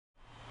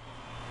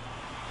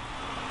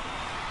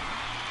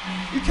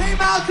You came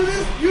out to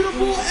this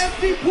beautiful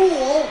empty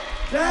pool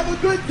to have a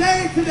good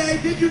day today,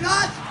 did you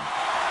not?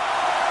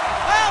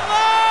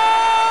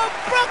 Hello,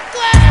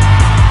 Brooklyn!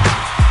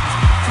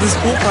 This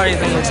pool party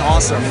thing looks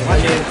awesome. I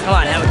mean, come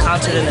on, have a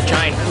concert in a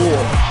giant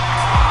pool.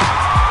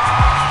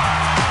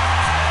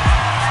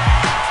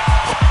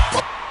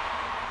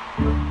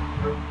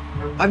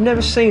 I've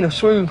never seen a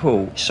swimming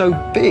pool so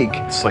big.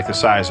 It's like the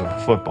size of a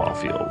football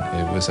field.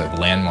 It was a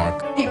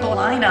landmark. People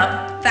line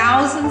up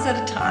thousands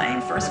at a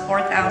time, first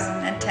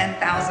 4,000 and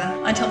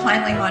 10,000, until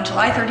finally on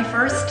July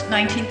 31st,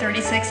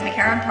 1936,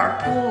 McCarran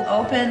Park Pool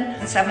opened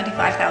and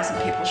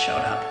 75,000 people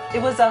showed up.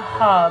 It was a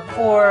hub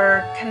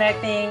for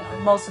connecting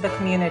most of the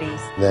communities.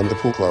 Then the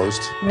pool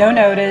closed. No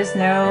notice,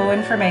 no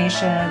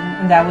information,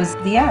 and that was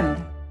the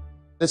end.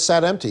 It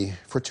sat empty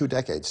for 2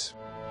 decades.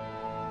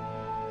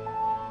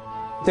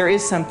 There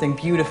is something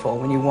beautiful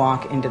when you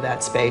walk into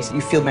that space.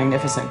 You feel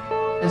magnificent.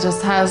 It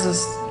just has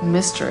this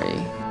mystery.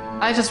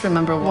 I just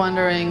remember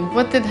wondering,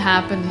 what did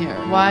happen here?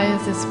 Why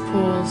is this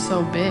pool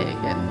so big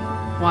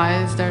and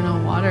why is there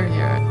no water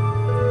here?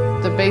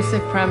 The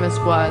basic premise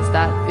was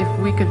that if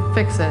we could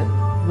fix it,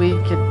 we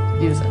could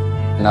use it.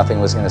 Nothing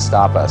was going to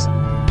stop us.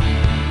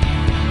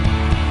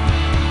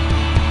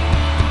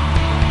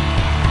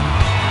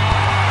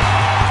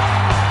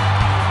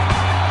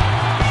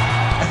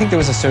 I think there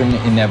was a certain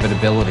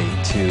inevitability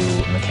to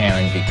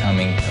McCarran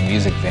becoming a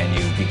music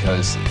venue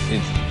because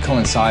it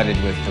coincided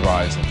with the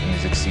rise of the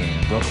music scene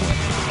in Brooklyn.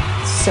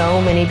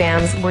 So many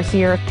bands were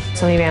here,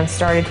 so many bands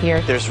started here.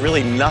 There's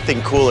really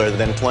nothing cooler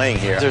than playing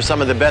here. They're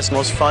some of the best,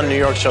 most fun New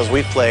York shows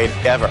we've played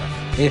ever.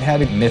 It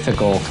had a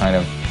mythical kind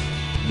of,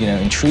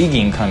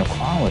 intriguing kind of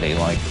quality,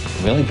 like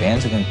really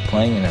bands have been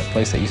playing in a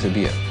place that used to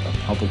be a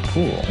public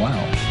pool. Wow.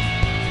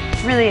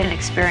 It's really an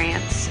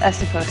experience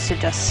as opposed to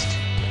just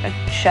a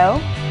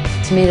show.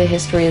 To me, the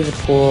history of the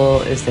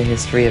pool is the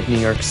history of New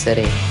York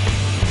City.